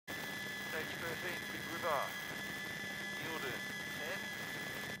extra. Yielded 10.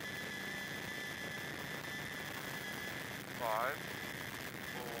 5,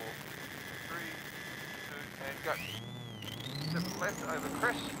 4, 3, 2, and go. 7 left over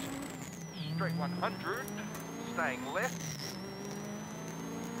crest. Straight 100. Staying left.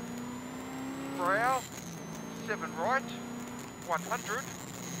 Brow. 7 right. 100.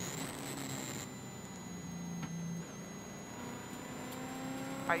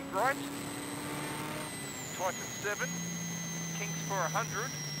 8 right. Tighten 7. Kings for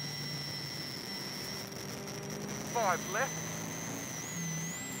 100. 5 left.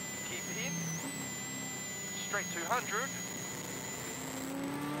 Keep in. Straight 200.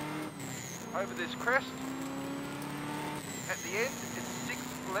 Over this crest. At the end, it's 6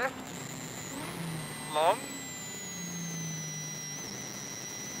 left. Long.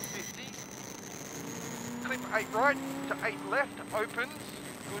 50. Clip 8 right to 8 left. Opens.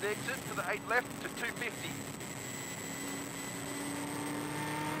 Good exit to the 8 left to 250.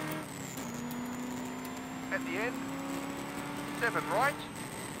 At the end, 7 right,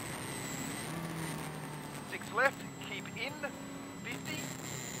 6 left, keep in, 50,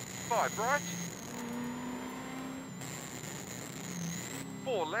 5 right,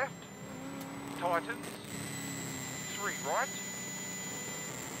 4 left, tightens, 3 right,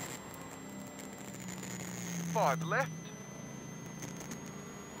 5 left,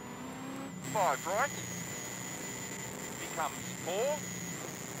 5 right, becomes 4,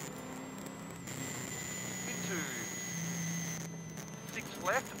 into 6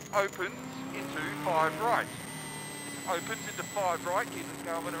 left, opens into 5 right. Opens into 5 right, keep it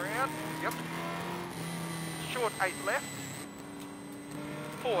going around, yep. Short 8 left,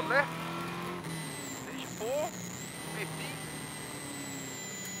 4 left, there's your 4, 50,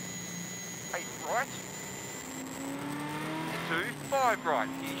 8 right, into 5 right,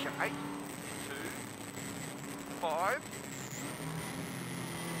 here's your 8, 5, 50,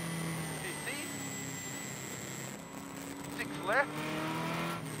 6 left,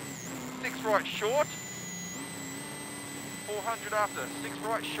 6 right short, 400 after, 6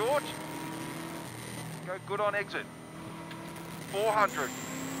 right short, go good on exit, 400.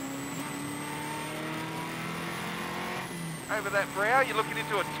 Over that brow, you're looking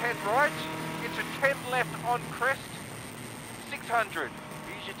into a 10 right, into 10 left on crest, 600.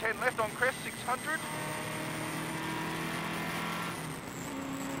 Here's your 10 left on crest, 600.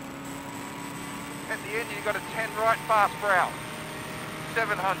 At the end, you've got a 10 right fast brow,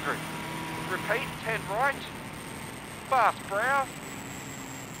 700. Repeat, 10 right, fast brow,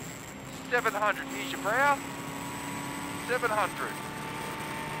 700. Here's your brow, 700.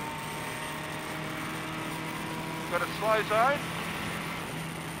 Got a slow zone,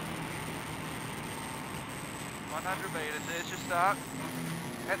 100 metres, there's your start.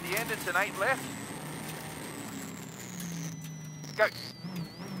 At the end, it's an 8 left. Go,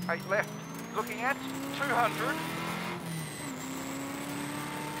 8 left. Looking at 200.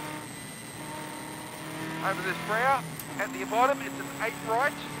 Over this brow, at the bottom it's an 8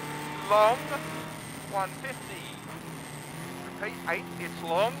 right, long, 150. Repeat, 8, it's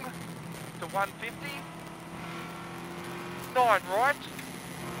long to 150. 9 right,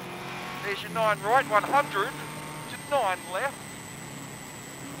 there's your 9 right, 100 to 9 left.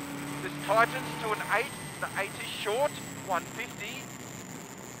 This tightens to an 8, the 8 is short, 150.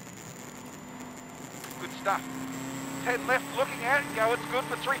 Good stuff. 10 left looking at it, go, it's good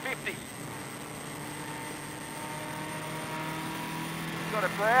for 350. You've got a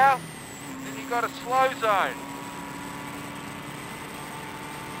brow, then you've got a slow zone.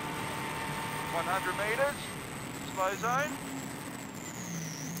 100 metres, slow zone.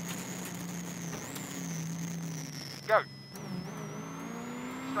 Go.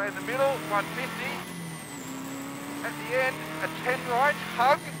 Stay in the middle, 150. At the end, a 10 right,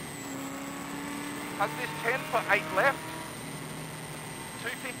 hug. Hug this 10 for 8 left.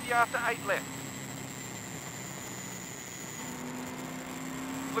 250 after 8 left.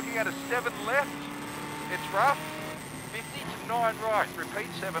 Looking at a 7 left, it's rough. 50 to 9 right.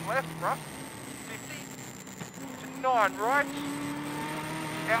 Repeat, 7 left, rough. 50 to 9 right.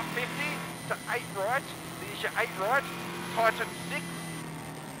 Out 50 to 8 right. There's your 8 right. Tighten 6.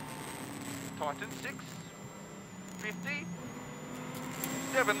 Tighten 6. 50.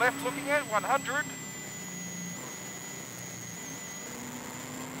 7 left looking at 100.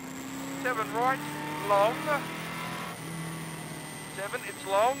 7 right, long. 7, it's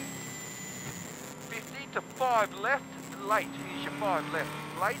long. 50 to 5 left, late. Here's your 5 left,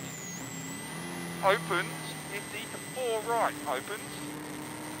 late. Opens, 50 to 4 right, opens.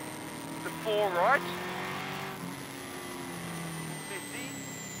 To 4 right. 50.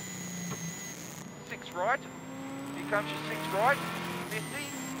 6 6 right. Here comes your 6 right, 50.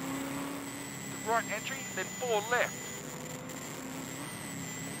 The right entry, then 4 left.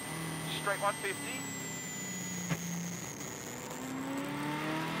 Straight 150.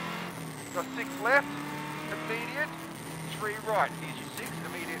 Got 6 left, immediate, 3 right. Here's your 6,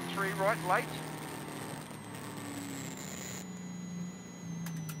 immediate, 3 right, late.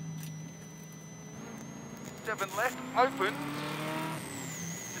 7 left, opens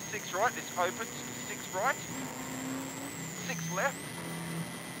to 6 right. This opens to 6 right. 6 left.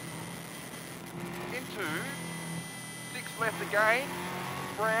 Into 6 left again.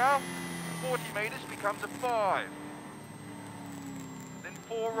 Brow, 40 metres becomes a 5. Then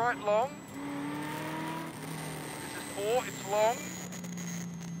 4 right long. This is 4, it's long.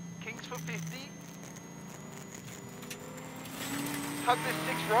 Kings for 50. Hug this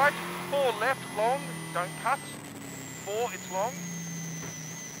 6 right. 4 left, long. Don't cut. 4, it's long.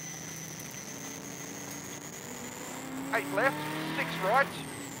 8 left, 6 right.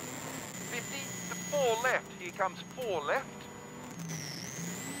 50 to 4 left. Here comes 4 left.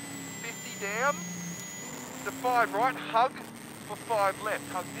 50 down. To 5 right, hug for 5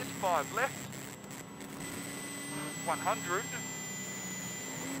 left. Hug this 5 left. 100.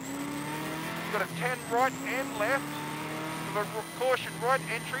 You've got a 10 right and left. With a caution right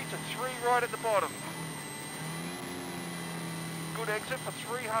entry to 3 right at the bottom. Good exit for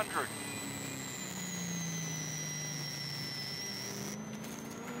 300.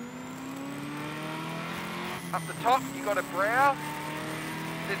 Up the top, you got a brow.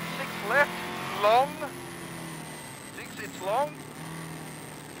 Then 6 left, long. 6, it's long.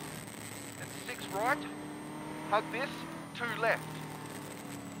 And 6 right. Hug this, 2 left.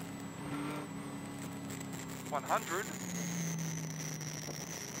 100.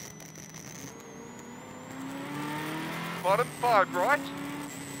 Bottom, 5 right.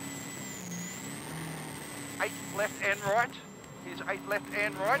 8 left and right. Here's 8 left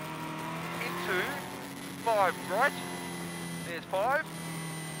and right. Into 5 right. There's 5.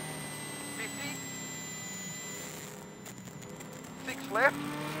 50. 6 left.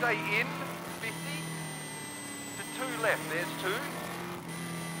 Stay in. 50. To 2 left. There's 2.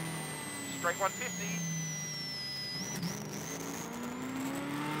 Straight 150.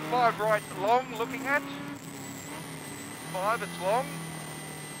 5 right long looking at. 5, it's long.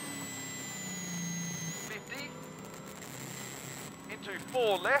 50. Into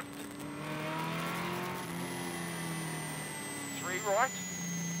 4 left. 3 right.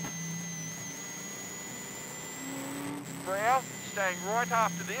 Brow, staying right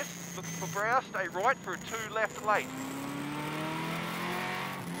after this. Look for brow, stay right for a 2 left late.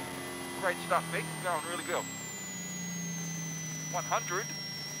 Great stuff, Vic. Going really good. 100.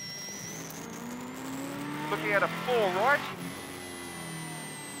 Looking at a 4 right,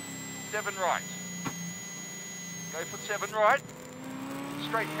 7 right. Go for 7 right,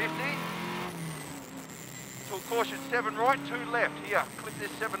 straight 50. Full caution, 7 right, 2 left. Here, clip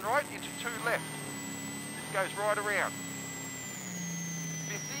this 7 right into 2 left. This goes right around.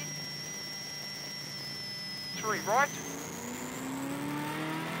 50. 3 right.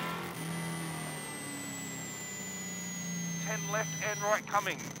 10 left and right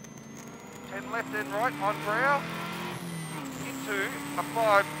coming. 10 left and right on brow, into a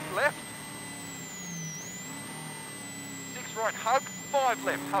 5 left, 6 right, hug, 5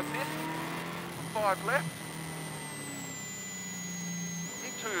 left, hug this, 5 left,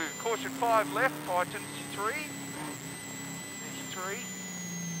 into caution 5 left, tightens 3, there's 3,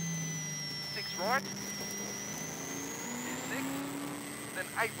 6 right, here's 6, then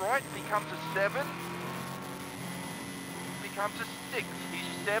 8 right becomes a 7, becomes a 6,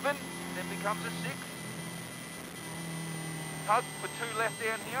 here's 7, then becomes a 6. Hug for 2 left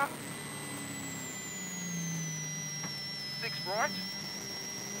down here. 6 right.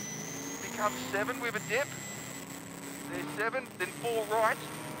 Becomes 7 with a dip. There's 7, then 4 right.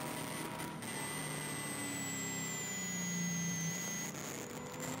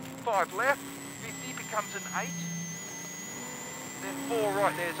 5 left. 50 becomes an 8. Then 4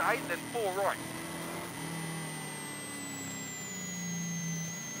 right. There's 8, then 4 right.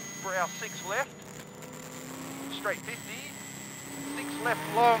 Brow 6 left, straight 50, 6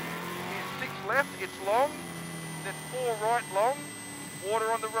 left long, here's 6 left, it's long, then 4 right long,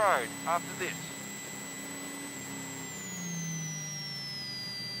 water on the road after this.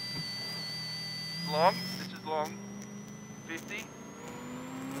 Long, this is long, 50,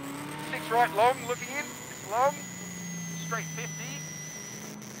 6 right long looking in, it's long, straight 50,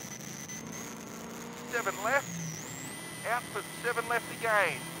 7 left, out for 7 left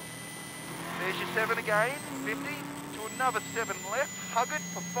again. There's your 7 again, 50, to another 7 left, hug it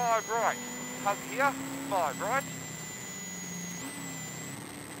for 5 right. Hug here, 5 right.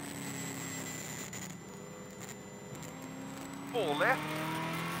 Four left.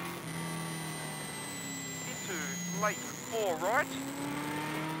 Into late 4 right.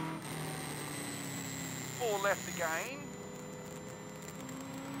 4 left again.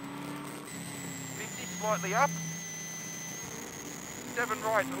 50 slightly up. 7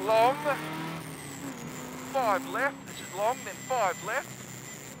 right long. 5 left. This is long, then 5 left.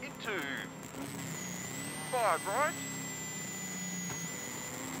 Into 5 right.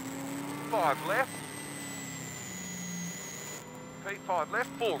 5 left. Repeat, 5 left,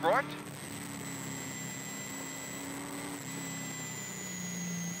 4 right.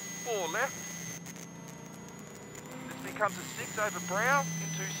 4 left. This becomes a 6 over brow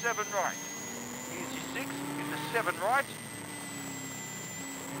into 7 right. Here's your 6 into 7 right.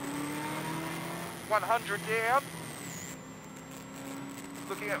 100 down.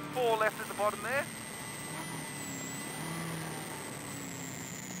 Looking at 4 left at the bottom there.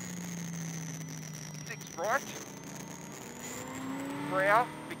 6 right. Brow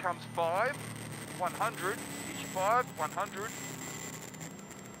becomes 5. 100. Here's your 5. 100.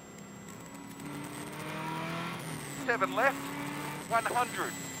 7 left.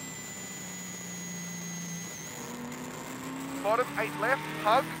 100. Bottom 8 left.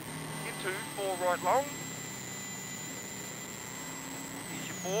 Hug. Into 4 right long. Here's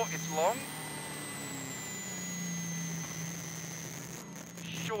your 4, it's long.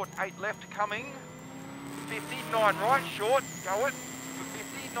 Short 8 left coming. 50, 9 right, short, go it. For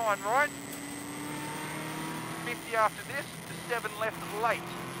 50, 9 right. 50 after this, to 7 left late.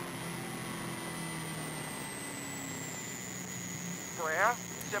 Brow,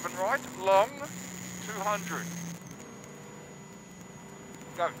 7 right, long, 200.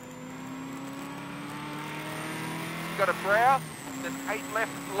 Go. Got a brow, then 8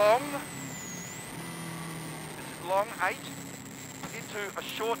 left long. This is long, 8. Into a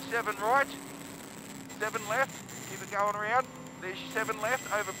short 7 right. 7 left, keep it going around. There's your 7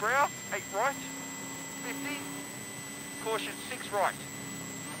 left, over brow, 8 right. 50. Caution, 6 right.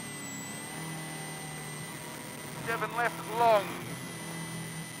 7 left, long.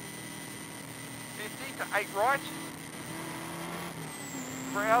 50 to 8 right.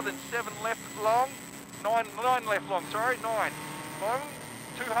 Brow, then 7 left, long. 9 left long, sorry, 9. Long,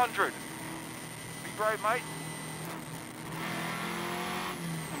 200. Be brave, mate.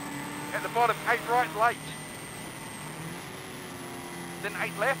 At the bottom, 8 right, late. Then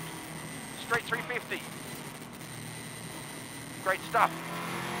 8 left, straight 350. Great stuff.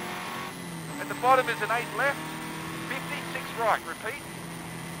 At the bottom is an 8 left, 50, 6 right. Repeat.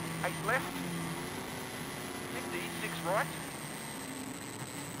 8 left, 50, 6 right.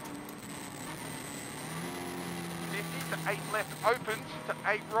 50 to 8 left opens to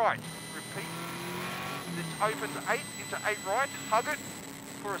 8 right. Repeat. This opens 8 into 8 right. Hug it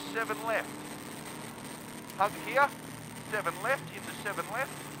for a 7 left. Hug here. 7 left into 7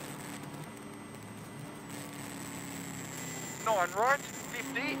 left. 9 right.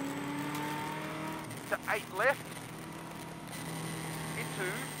 50 to 8 left.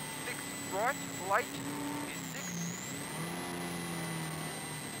 Into 6 right. Late is 6.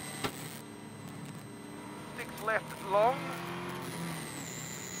 6 left long.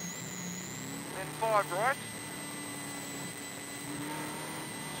 Then 5 right.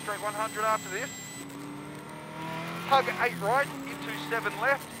 Straight 100 after this. Hug 8 right into 7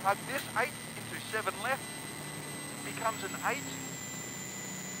 left. Hug this 8 into 7 left. Becomes an 8.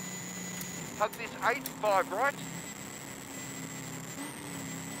 Hug this 8, 5 right.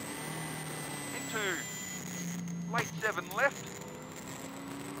 Into late 7 left.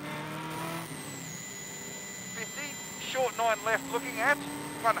 50, short 9 left looking at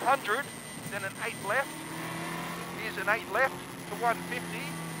 100, then an 8 left. Here's an 8 left to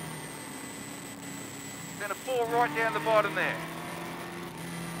 150. Then a 4 right down the bottom there.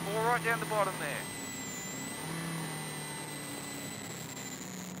 4 right down the bottom there.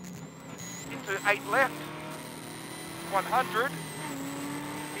 Into 8 left. 100.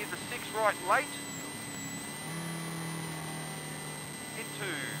 Here's a 6 right late.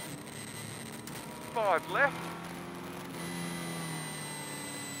 Into 5 left.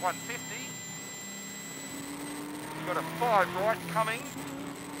 150. You've got a 5 right coming.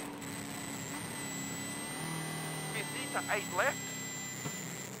 50 to 8 left.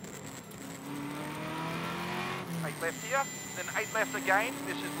 8 left here. Then 8 left again.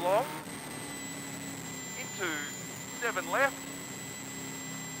 This is long. Into 7 left.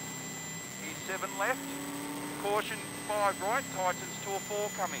 Here's 7 left. Caution 5 right. Tightens to a 4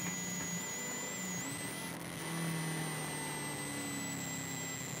 coming.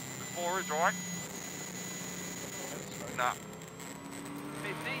 The 4 cruise right. No.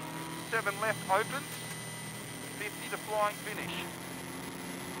 50, 7 left opens. 50 to flying finish.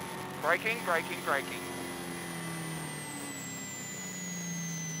 Braking, braking, braking.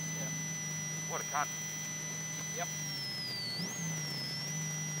 Yeah. What a cunt. Yep.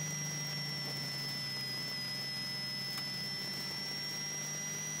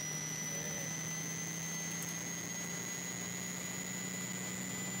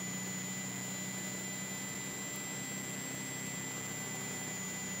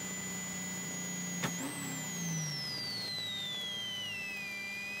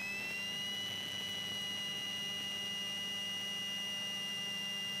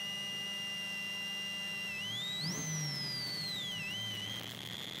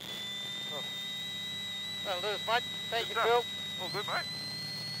 That'll do us, mate. Thank you, Good Phil. stuff. All good, mate.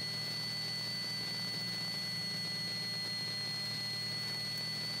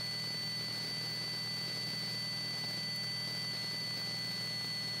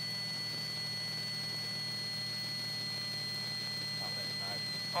 I'll let him know.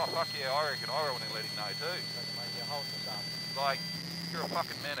 Oh, fuck yeah, I reckon I want to let him know too. Doesn't mean you're holding us up. Like, you're a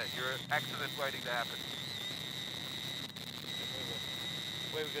fucking minute. You're an accident waiting to happen.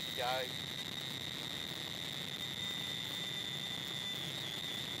 We were good to go.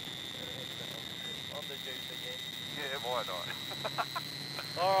 On the juice again. Yeah, why not?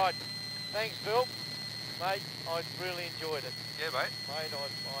 Alright, thanks Phil. Mate, I really enjoyed it. Yeah, mate. Mate,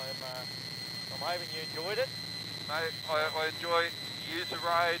 I'm hoping you enjoyed it. Mate, I enjoy you use the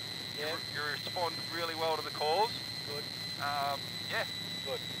road. Yeah. You respond really well to the calls. Good. Yeah.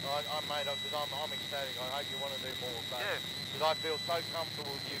 Good. Mate, because I'm ecstatic. I hope you want to do more. So, Yeah. Because I feel so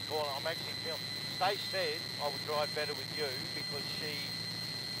comfortable with you calling. I'm actually feeling. Stace said I would drive better with you because she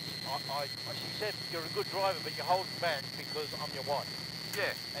said you're a good driver, but you're holding back because I'm your wife.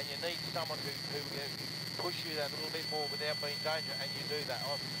 Yeah. And you need someone who push you that little bit more without being dangerous, and you do that.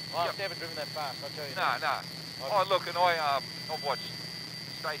 I've never driven that fast, I'll tell you. No. Oh, look, and I've watched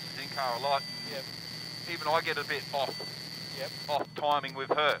Stacey's in-car a lot, and even I get a bit off timing with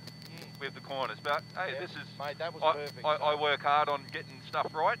her, with the corners. But, hey, this is... Mate, that was perfect. I work hard on getting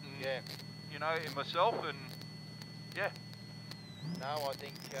stuff right, and, you know, in myself, and, yeah. No, I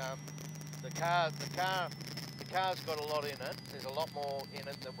think the car's got a lot in it. There's a lot more in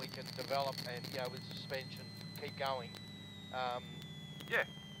it that we can develop, and with suspension, keep going. Yeah.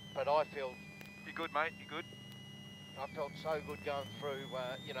 But I feel You're good, mate. You're good. I felt so good going through.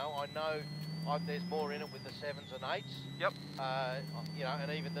 I know there's more in it with the 7s and 8s. Yep.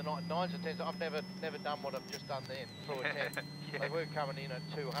 And even the 9s and 10s. I've never done what I've just done then through a 10. They were coming in at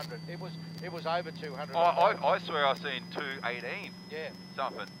 200. It was over 200. I swear I seen 218. Yeah.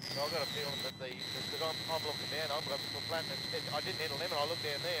 Something. So I've got a feeling that because I'm looking down, I'm going for flat. I didn't hit a limit. I looked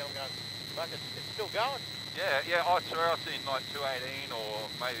down there. I'm going, fuck, it's still going. Yeah. I swear I seen like 218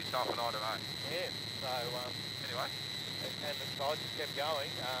 or maybe something. I don't know. Yeah. So anyway. And so I just kept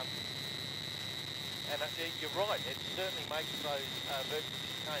going. And you're right. It certainly makes those vertical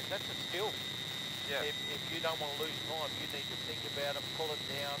chicanes. That's a skill. Yeah. If you don't want to lose time, you need to think about it, pull it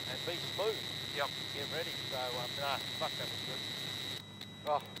down, and be smooth. Yep. Get ready. So fuck, that was good.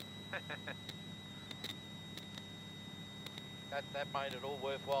 Oh. That made it all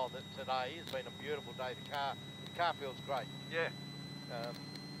worthwhile. That today has been a beautiful day. The car feels great. Yeah.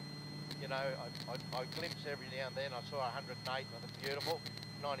 I glimpse every now and then. I saw 108, and it's beautiful.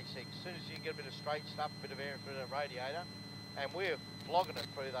 96. As soon as you get a bit of straight stuff, a bit of air through the radiator, and we're flogging it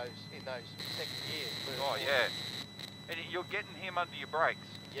through in those second gears. Oh yeah. And you're getting him under your brakes.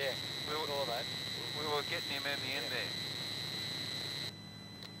 Yeah. We saw that. We were getting him in the end there.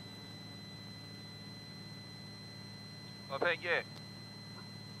 I think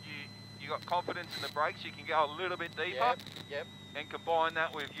you got confidence in the brakes. You can go a little bit deeper. Yep. And combine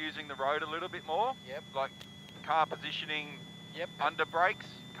that with using the road a little bit more. Yep. Like car positioning. Yep. Under brakes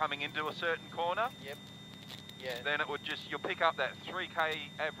coming into a certain corner. Yep. Yeah. Then it would you'll pick up that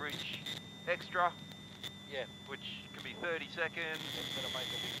 3k average extra. Yeah. Which can be 30 seconds. It's going to make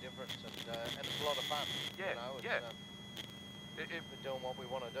a big difference, and it's a lot of fun. Yeah. We're doing what we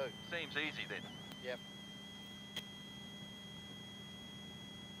want to do. Seems easy then. Yep.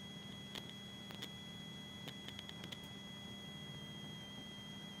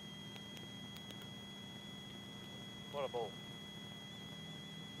 What a ball.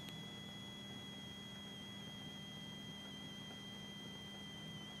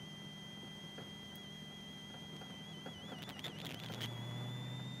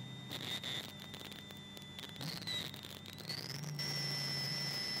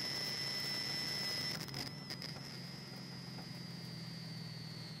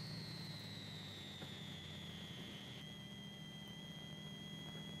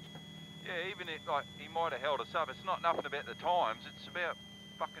 Yeah, even if like he might have held us up, it's not nothing about the times. It's about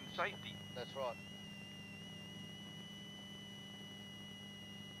fucking safety. That's right.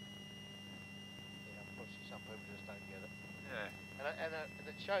 Yeah, unfortunately, some people just don't get it. Yeah. And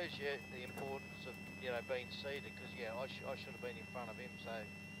it shows you the importance of, you know, being seated, because yeah, I should have been in front of him, so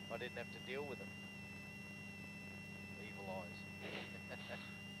I didn't have to deal with him. Evil eyes.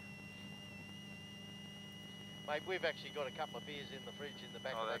 Mate, we've actually got a couple of beers in the fridge in the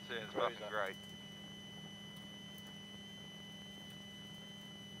back Oh, of that that sounds cruiser. fucking great.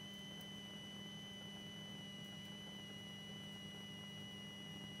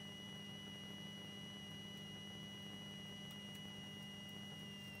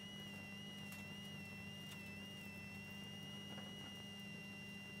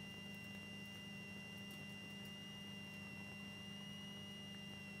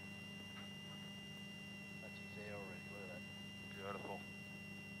 That's his there already, look at that. Beautiful.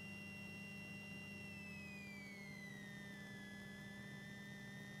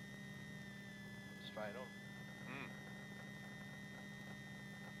 Straight on.